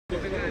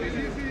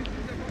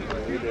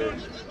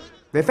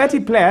The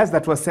 30 players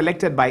that were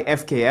selected by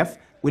FKF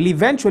will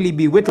eventually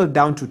be whittled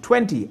down to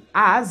 20,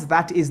 as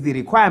that is the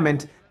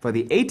requirement for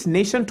the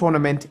 8-nation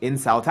tournament in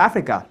South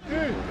Africa.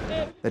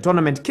 The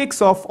tournament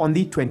kicks off on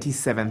the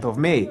 27th of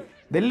May.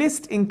 The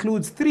list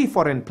includes 3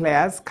 foreign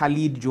players,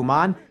 Khalid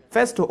Juman,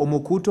 Festo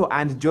Omukuto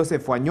and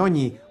Joseph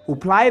Wanyonyi, who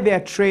ply their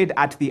trade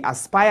at the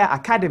Aspire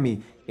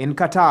Academy in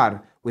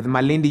Qatar, with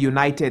Malindi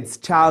United's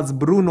Charles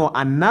Bruno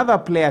another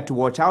player to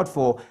watch out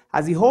for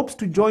as he hopes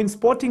to join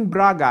Sporting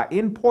Braga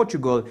in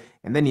Portugal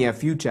in the near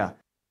future.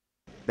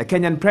 The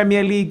Kenyan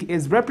Premier League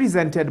is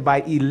represented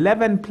by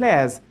 11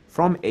 players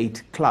from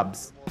 8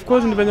 clubs. Of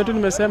course, ni venye tu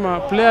nimesema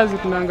players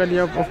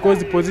tunaangalia of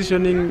course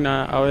positioning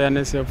na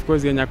awareness of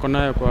course yenye ako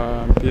nayo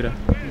kwa mpira.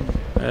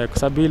 Kwa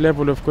sababu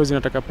level of course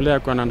inataka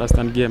player kwa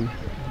understand game.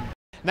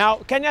 Now,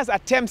 Kenya's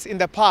attempts in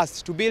the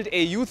past to build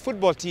a youth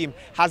football team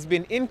has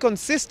been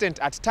inconsistent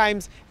at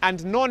times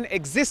and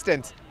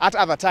non-existent at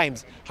other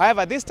times.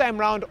 However, this time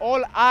round,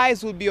 all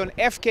eyes will be on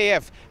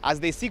FKF as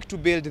they seek to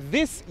build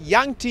this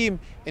young team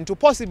into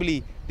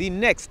possibly the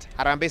next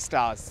Harambee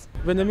Stars.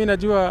 Venye mimi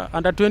najua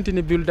under 20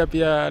 ni build up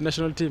ya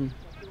national team.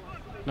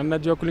 Na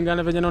najua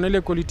kulingana venye naona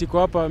ile quality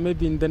kwa hapa,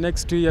 maybe in the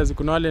next 2 years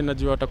kuna wale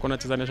najua watakuwa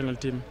wanacheza national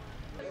team.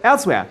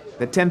 Elsewhere,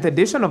 the 10th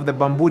edition of the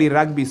Bamburi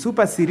Rugby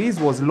Super Series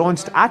was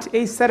launched at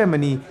a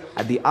ceremony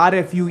at the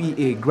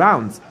RFUEA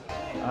grounds.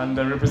 And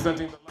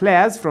representing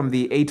players from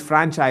the 8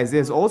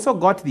 franchises also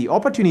got the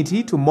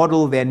opportunity to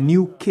model their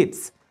new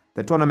kits.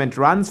 The tournament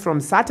runs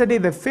from Saturday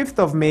the 5th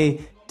of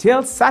May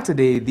till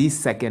Saturday the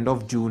 2nd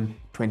of June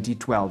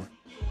 2012.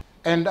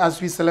 And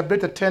as we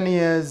celebrate the 10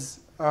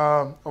 years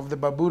of the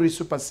Bamburi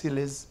Super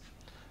Series,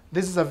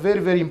 this is a very,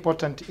 very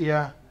important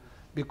year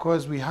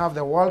because we have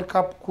the World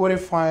Cup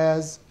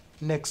qualifiers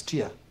next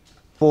year.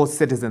 For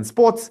Citizen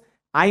Sports,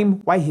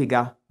 I'm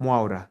Waihiga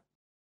Mwaura.